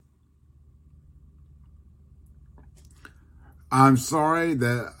I'm sorry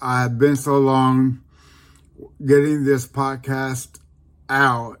that I have been so long getting this podcast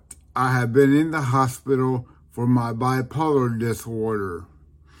out. I have been in the hospital for my bipolar disorder.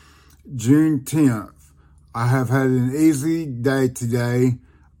 June 10th. I have had an easy day today.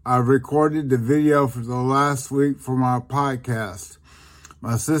 I recorded the video for the last week for my podcast.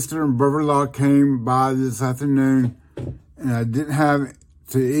 My sister and brother-in-law came by this afternoon, and I didn't have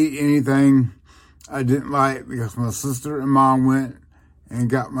to eat anything I didn't like because my sister and mom went and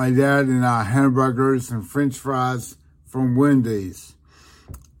got my dad and I hamburgers and french fries from Wendy's.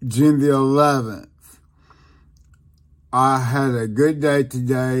 June the 11th. I had a good day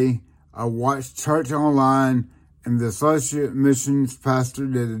today. I watched church online and the associate missions pastor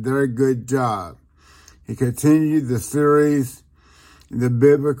did a very good job. He continued the series in the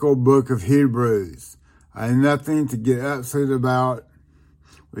biblical book of Hebrews. I had nothing to get upset about,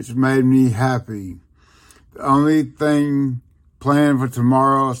 which made me happy. The only thing planned for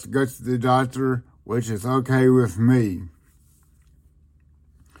tomorrow is to go to the doctor, which is okay with me.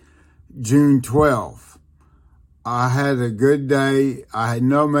 June 12th. I had a good day. I had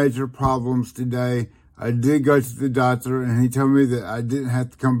no major problems today. I did go to the doctor and he told me that I didn't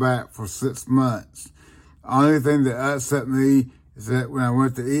have to come back for 6 months. The only thing that upset me is that when I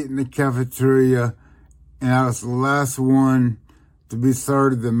went to eat in the cafeteria and I was the last one to be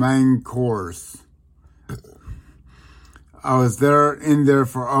served the main course. I was in there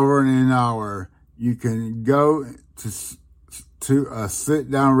for over an hour. You can go to a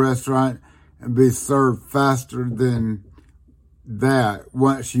sit-down restaurant and be served faster than that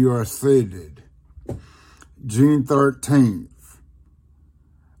once you are seated. June 13th.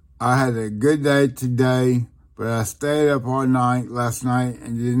 I had a good day today, but I stayed up all night last night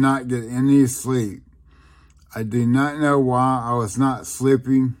and did not get any sleep. I do not know why I was not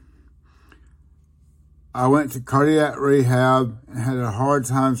sleeping. I went to cardiac rehab and had a hard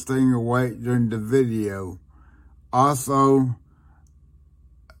time staying awake during the video. Also,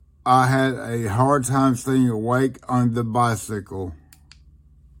 I had a hard time staying awake on the bicycle.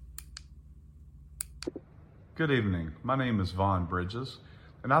 Good evening. My name is Vaughn Bridges,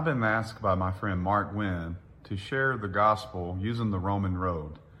 and I've been asked by my friend Marc Gwin to share the gospel using the Roman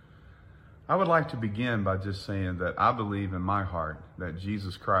road. I would like to begin by just saying that I believe in my heart that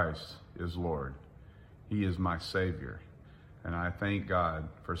Jesus Christ is Lord. He is my Savior, and I thank God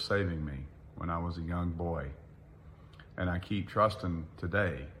for saving me when I was a young boy. And I keep trusting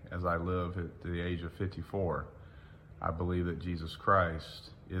today as I live at the age of 54. I believe that Jesus Christ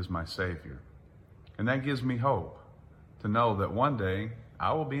is my Savior. And that gives me hope to know that one day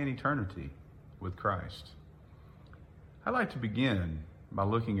I will be in eternity with Christ. I'd like to begin by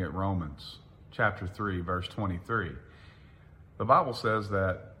looking at Romans chapter 3, verse 23. The Bible says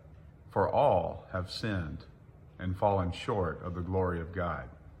that for all have sinned and fallen short of the glory of God.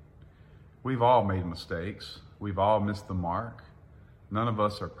 We've all made mistakes. We've all missed the mark. None of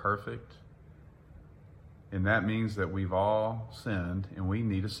us are perfect. And that means that we've all sinned and we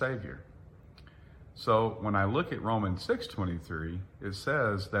need a Savior. So when I look at Romans 6:23, it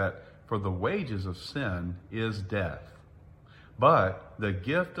says that for the wages of sin is death. But the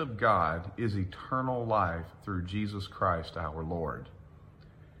gift of God is eternal life through Jesus Christ our Lord.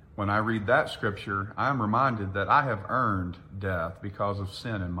 When I read that scripture, I'm reminded that I have earned death because of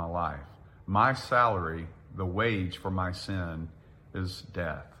sin in my life. My salary, the wage for my sin, is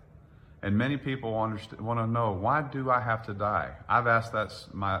death. And many people want to know, why do I have to die? I've asked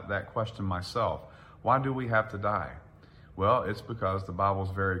that question myself. Why do we have to die? Well, it's because the Bible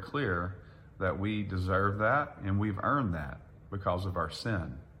is very clear that we deserve that and we've earned that because of our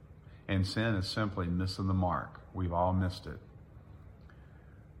sin. And sin is simply missing the mark. We've all missed it.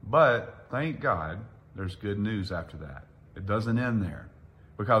 But thank God, there's good news after that. It doesn't end there.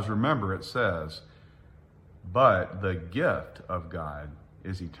 Because remember, it says, but the gift of God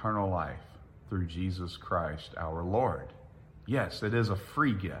is eternal life through Jesus Christ our Lord. Yes, it is a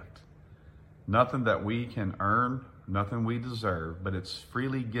free gift. Nothing that we can earn, nothing we deserve, but it's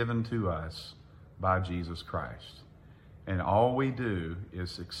freely given to us by Jesus Christ. And all we do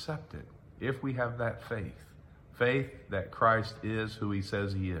is accept it if we have that faith. Faith that Christ is who he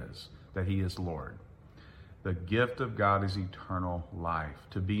says he is, that he is Lord. The gift of God is eternal life,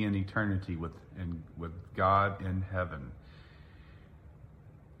 to be in eternity with God in heaven.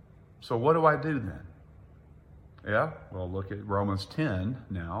 So what do I do then? Yeah, well, look at Romans 10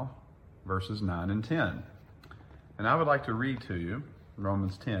 now, verses 9 and 10. And I would like to read to you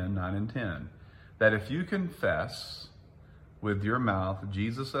Romans 10, 9 and 10. That if you confess with your mouth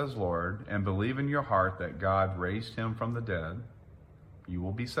Jesus as Lord and believe in your heart that God raised him from the dead, you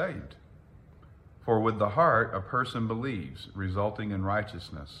will be saved. For with the heart a person believes, resulting in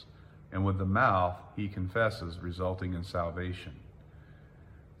righteousness, and with the mouth he confesses, resulting in salvation.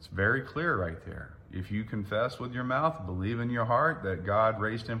 It's very clear right there. If you confess with your mouth, believe in your heart that God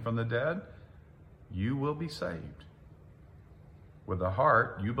raised him from the dead, you will be saved. With the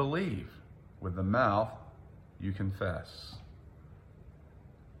heart, you believe. With the mouth, you confess.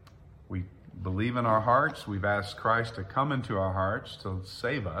 We believe in our hearts. We've asked Christ to come into our hearts to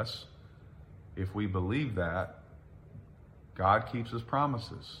save us. If we believe that, God keeps his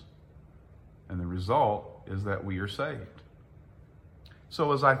promises. And the result is that we are saved.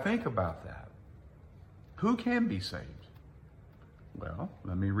 So as I think about that, who can be saved? Well,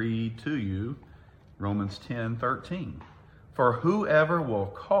 let me read to you Romans 10:13. For whoever will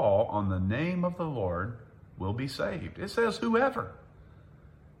call on the name of the Lord will be saved. It says whoever.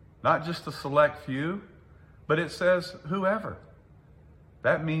 Not just a select few, but it says whoever.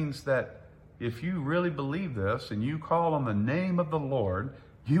 That means that if you really believe this and you call on the name of the Lord,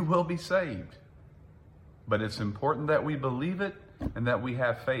 you will be saved. But it's important that we believe it and that we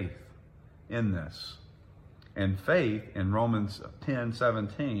have faith in this. And faith, in Romans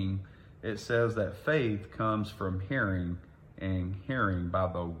 10:17, it says that faith comes from hearing, and hearing by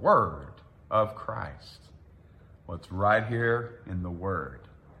the word of Christ. Well, it's right here in the word.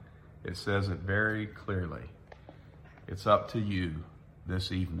 It says it very clearly. It's up to you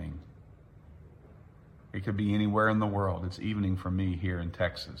this evening. It could be anywhere in the world. It's evening for me here in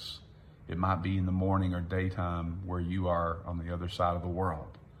Texas. It might be in the morning or daytime where you are on the other side of the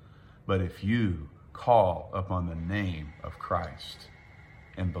world. But if you call upon the name of Christ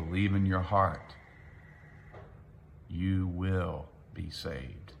and believe in your heart, you will be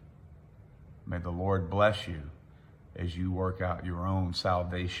saved. May the Lord bless you as you work out your own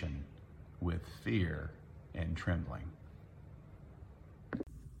salvation with fear and trembling.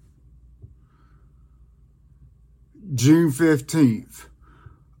 June 15th.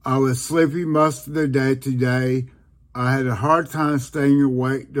 I was sleepy most of the day today. I had a hard time staying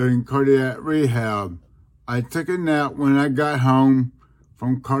awake during cardiac rehab. I took a nap when I got home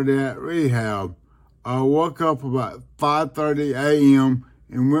from cardiac rehab. I woke up about 5:30 a.m.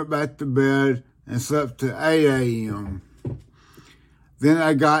 and went back to bed and slept to 8 a.m. Then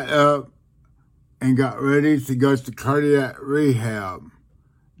I got up and got ready to go to cardiac rehab.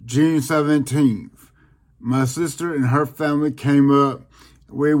 June 17th. My sister and her family came up.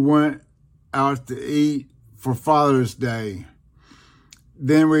 We went out to eat for Father's Day.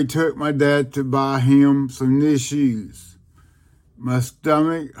 Then we took my dad to buy him some new shoes. My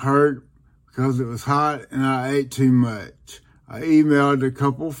stomach hurt because it was hot and I ate too much. I emailed a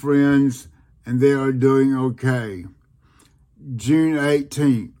couple friends and they are doing okay. June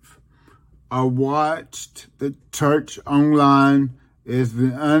 18th. I watched the church online. It has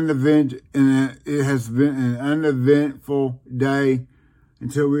been an uneventful day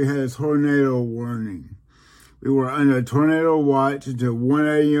until we had a tornado warning. We were under a tornado watch until 1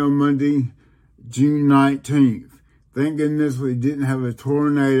 a.m. Monday, June 19th. Thank goodness we didn't have a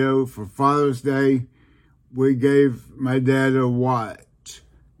tornado. For Father's Day, we gave my dad a watch.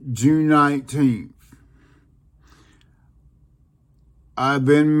 June 19th. I've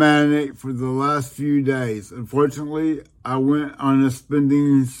been manic for the last few days. Unfortunately, I went on a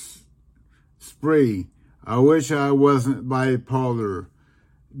spending spree. I wish I wasn't bipolar.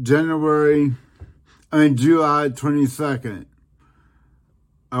 July 22nd.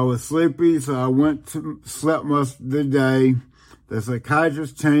 I was sleepy, so I slept most of the day. The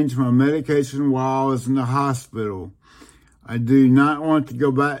psychiatrist changed my medication while I was in the hospital. I do not want to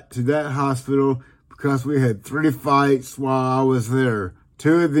go back to that hospital because we had 3 fights while I was there.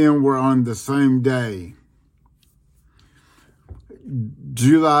 2 of them were on the same day.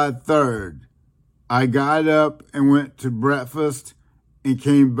 July 3rd. I got up and went to breakfast and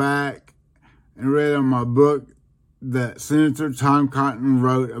came back and read on my book that Senator Tom Cotton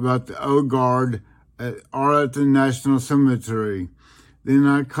wrote about the old guard at Arlington National Cemetery. Then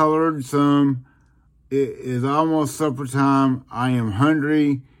I colored some. It is almost supper time. I am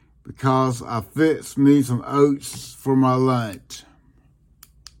hungry because I fixed me some oats for my lunch.